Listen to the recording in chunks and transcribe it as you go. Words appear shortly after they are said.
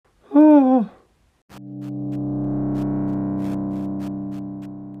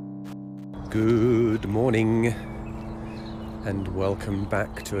Good morning and welcome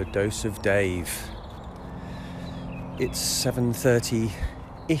back to A Dose of Dave. It's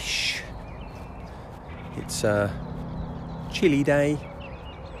 7:30-ish. It's a chilly day,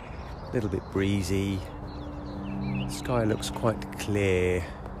 a little bit breezy. The sky looks quite clear.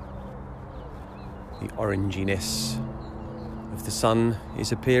 The oranginess of the sun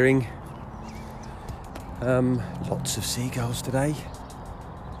is appearing. Lots of seagulls today.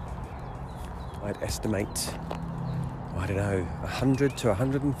 I'd estimate, 100 to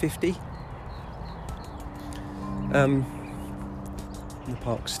 150. The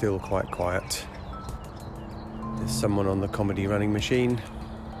park's still quite quiet. There's someone on the comedy running machine.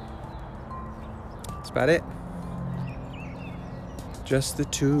 That's about it. Just the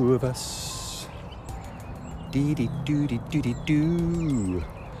two of us. Dee-dee-doo-dee-doo-dee-doo.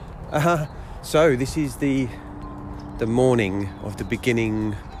 So this is the morning of the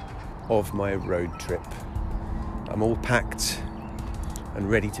beginning of my road trip. I'm all packed and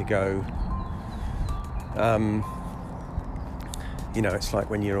ready to go. It's like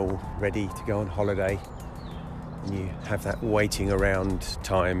when you're all ready to go on holiday and you have that waiting around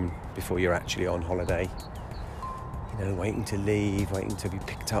time before you're actually on holiday. Waiting to leave, waiting to be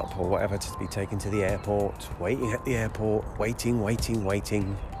picked up or whatever, to be taken to the airport, waiting at the airport, waiting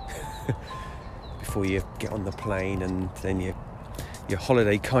before you get on the plane, and then your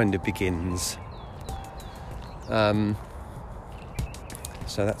holiday kind of begins. So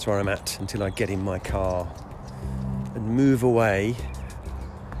that's where I'm at until I get in my car and move away.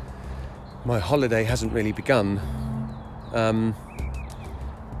 My holiday hasn't really begun, and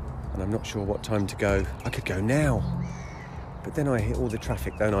I'm not sure what time to go. I could go now, but then I hit all the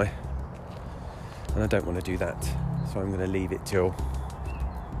traffic, don't I? And I don't want to do that, so I'm going to leave it till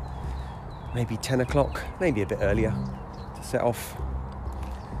maybe 10 o'clock, maybe a bit earlier, to set off.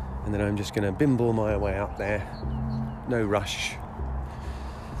 And then I'm just going to bimble my way up there. No rush.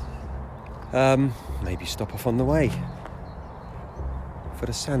 Maybe stop off on the way for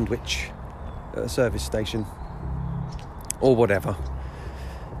a sandwich at a service station or whatever.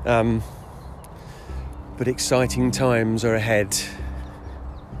 But exciting times are ahead.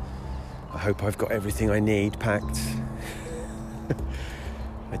 I hope I've got everything I need packed.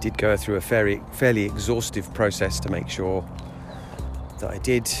 I did go through a fairly exhaustive process to make sure that I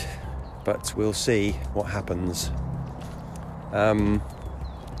did, but we'll see what happens.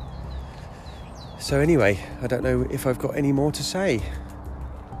 So anyway, I don't know if I've got any more to say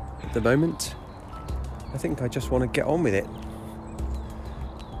at the moment. I think I just want to get on with it.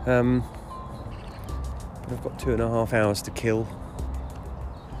 But I've got 2.5 hours to kill.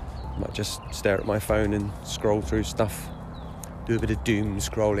 I might just stare at my phone and scroll through stuff. Do a bit of doom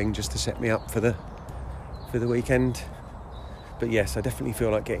scrolling just to set me up for the weekend. But yes, I definitely feel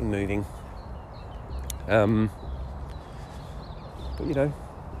like getting moving. But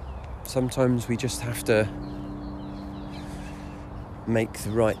sometimes we just have to make the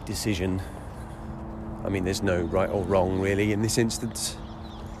right decision. I mean, there's no right or wrong really in this instance,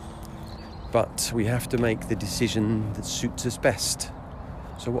 but we have to make the decision that suits us best.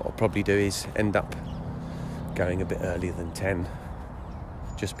 So what I'll probably do is end up going a bit earlier than 10,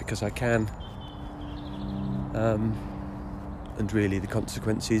 just because I can. And really the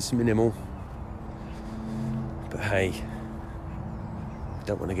consequence is minimal. But hey, I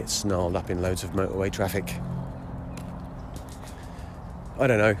don't want to get snarled up in loads of motorway traffic. I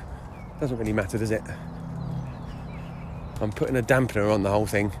don't know. Doesn't really matter, does it? I'm putting a dampener on the whole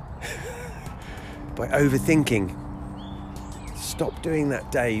thing by overthinking. Stop doing that,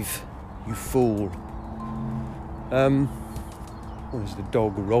 Dave, you fool. There's the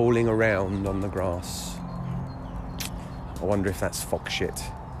dog rolling around on the grass. I wonder if that's fox shit.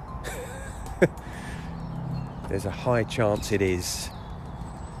 There's a high chance it is.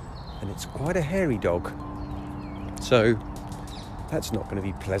 And it's quite a hairy dog. So that's not going to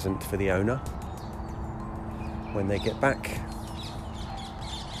be pleasant for the owner when they get back.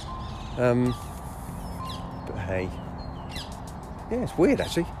 But hey. Yeah, it's weird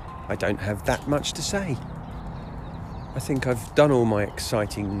actually. I don't have that much to say. I think I've done all my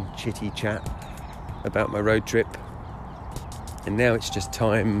exciting chitty chat about my road trip. And now it's just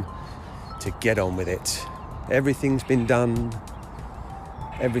time to get on with it. Everything's been done.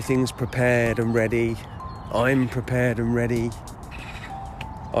 Everything's prepared and ready. I'm prepared and ready.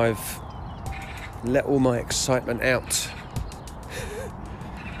 I've let all my excitement out.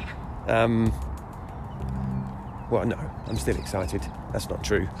 Well, no, I'm still excited. That's not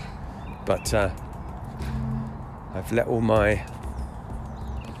true. But I've let all my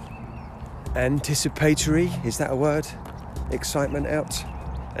anticipatory, is that a word? Excitement out.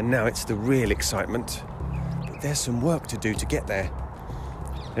 and now it's the real excitement. But there's some work to do to get there.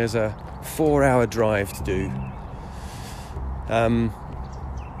 There's a 4-hour drive to do,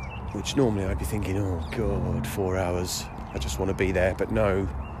 which normally I'd be thinking, oh God, 4 hours, I just want to be there. But no,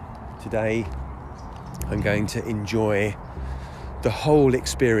 today I'm going to enjoy the whole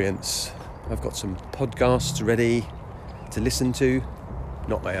experience. I've got some podcasts ready to listen to,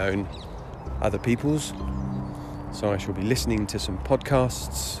 not my own, other people's. So I shall be listening to some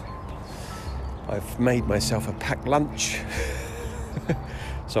podcasts. I've made myself a packed lunch,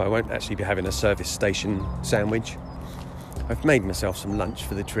 so I won't actually be having a service station sandwich. I've made myself some lunch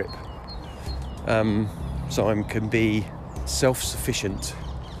for the trip, so I can be self-sufficient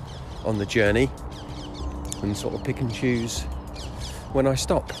on the journey and sort of pick and choose when I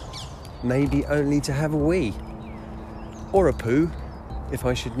stop. Maybe only to have a wee or a poo if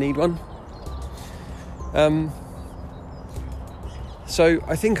I should need one. So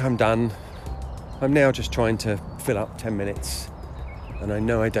I think I'm done. I'm now just trying to fill up 10 minutes, and I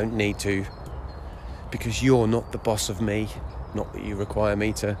know I don't need to, because you're not the boss of me. Not that you require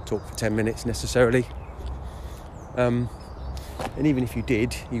me to talk for 10 minutes necessarily. And even if you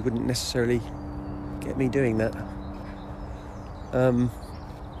did, you wouldn't necessarily get me doing that.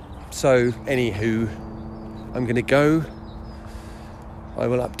 So anywho, I'm going to go. I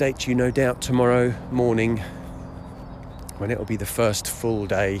will update you no doubt tomorrow morning, when it'll be the first full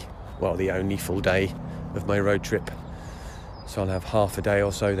day, well, the only full day of my road trip. So I'll have half a day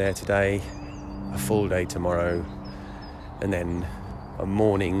or so there today, a full day tomorrow, and then a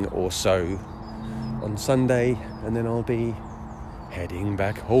morning or so on Sunday, and then I'll be heading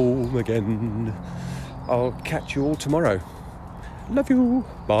back home again. I'll catch you all tomorrow. Love you.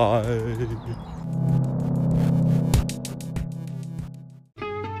 Bye.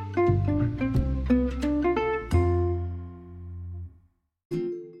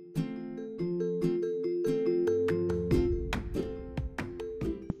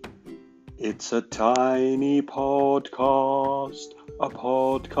 It's a tiny podcast, a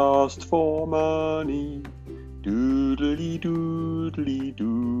podcast for money. Doodly doodly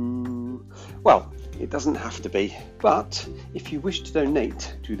doo. Well, it doesn't have to be, but if you wish to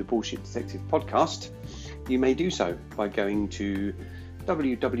donate to the Bullshit Detective podcast, you may do so by going to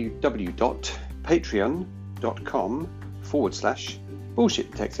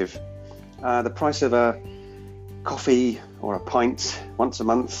www.patreon.com/Bullshit Detective. The price of a coffee or a pint once a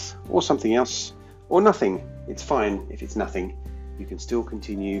month, or something else, or nothing. It's fine if it's nothing. You can still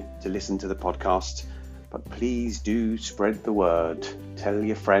continue to listen to the podcast, but please do spread the word. Tell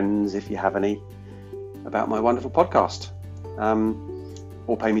your friends, if you have any, about my wonderful podcast.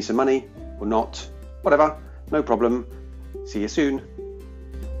 Or pay me some money, or not, whatever, no problem. See you soon.